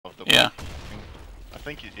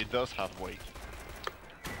think it does have weight.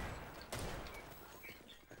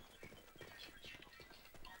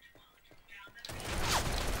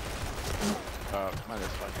 Commander's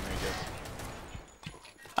fighting, I guess.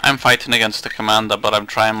 I'm fighting against the commander, but I'm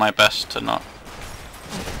trying my best to not.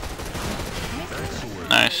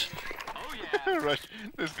 Nice. Rush,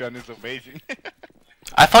 this gun is amazing.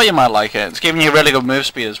 I thought you might like it. It's giving you really good move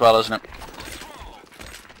speed as well, isn't it?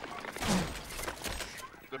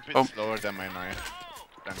 It's a bit slower than my knife.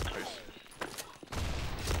 Than Chris.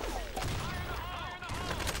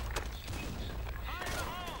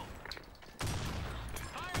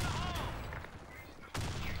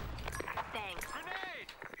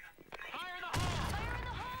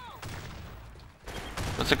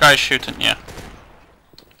 There's a guy shooting, yeah.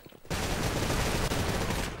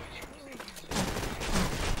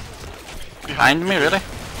 Behind me, really?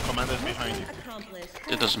 Commander's behind you.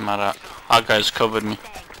 It doesn't matter. Our guy's covered me.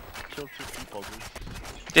 Kill 2 people,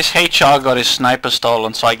 dude. This HR got his sniper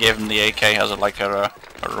stolen, so I gave him the AK as a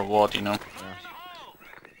reward, you know.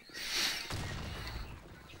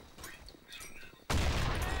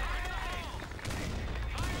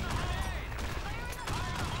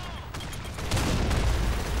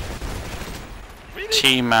 Yeah.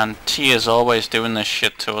 T, man. T is always doing this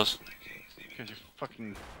shit to us. Because you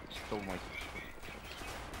fucking stole my...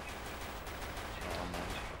 Oh man.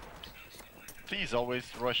 T is always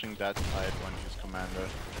rushing that side when he's commander.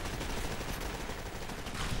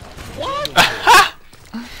 What?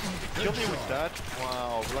 Kill me with that?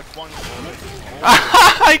 Wow, like 1 bullet.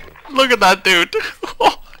 Look at that dude.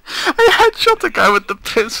 I headshot the guy with the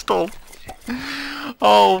pistol.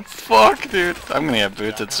 Oh fuck, dude. I'm gonna get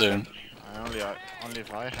booted soon. Only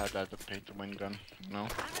if I had that pay to win gun, no?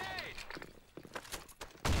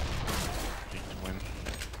 Pay to win.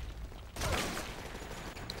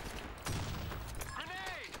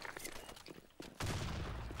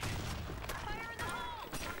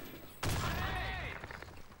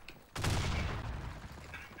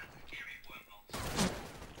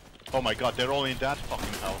 Oh my god, they're all in that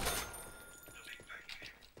fucking house.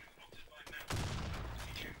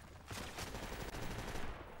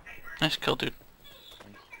 Nice kill, dude.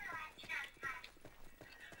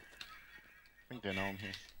 I think they know I'm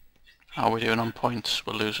here. How are we doing on points?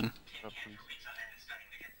 We're losing. Shut up, please.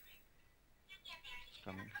 It's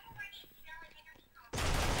coming.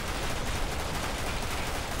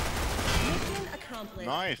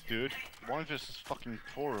 Nice, dude. 1 versus fucking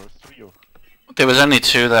 4 or 3 or... There was only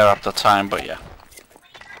 2 there at the time, but yeah.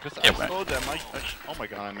 Because I saw them, oh my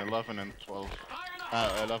god, I'm 11 and 12.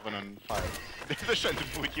 11 and 5. They're trying to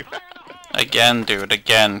boot you. Again, dude,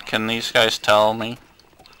 again. Can these guys tell me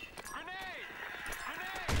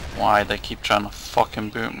why they keep trying to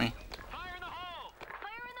fucking boot me?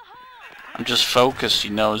 I'm just focused,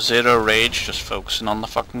 you know, 0 rage, just focusing on the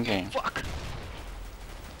fucking game. Fuck!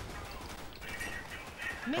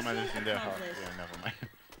 Commander's in their house. Yeah, never mind.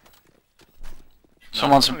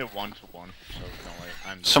 Someone's only 1-1, so no way.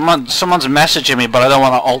 Someone's messaging me, but I don't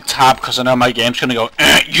want to alt tab because I know my game's gonna go.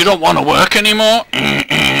 You don't want to work anymore.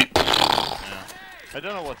 Yeah. I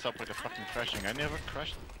don't know what's up with the fucking crashing. I never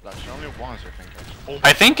crashed Blackshot, only once I think. Oh.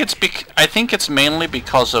 I think it's mainly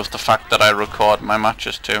because of the fact that I record my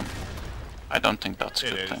matches too. I don't think that's a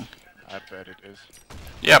good thing. I bet it is.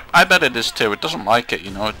 Yep, I bet it is too. It doesn't like it,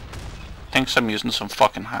 you know. It thinks I'm using some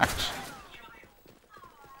fucking hacks.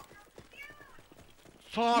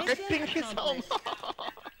 Fuck! I pinged his home.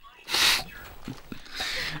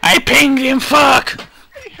 I pinged him. Fuck.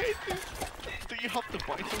 I hate this. Do you have to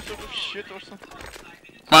buy some sort of shit or something?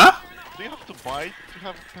 Huh? Do you have to buy to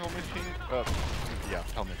have helmet ping? Yeah,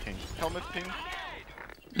 helmet ping. Helmet ping?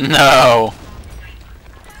 No.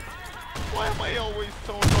 Why am I always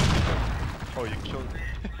so lucky? Oh, you killed me.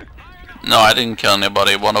 No, I didn't kill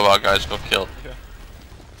anybody. One of our guys got killed. Yeah.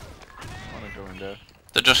 I wanna go in there.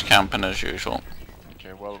 They're just camping as usual.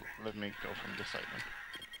 Okay, well, let me go from this side then.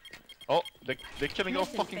 Oh, they're killing our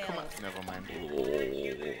fucking command. Never mind.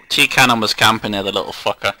 T-Cannon was camping there, the little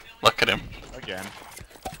fucker. Look at him. Again.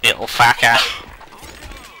 Little fucker.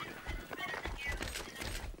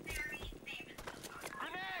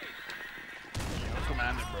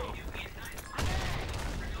 Commander, bro.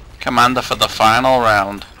 Commander for the final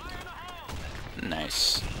round.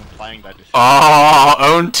 Nice. I'm flying that. Oh,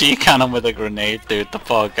 own T-Cannon with a grenade, dude. The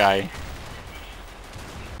poor guy.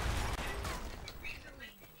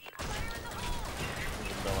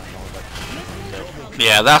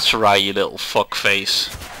 Yeah, that's right, you little fuckface.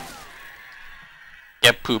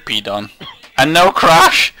 Get poopy done. And no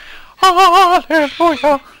crash!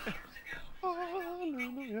 Hallelujah!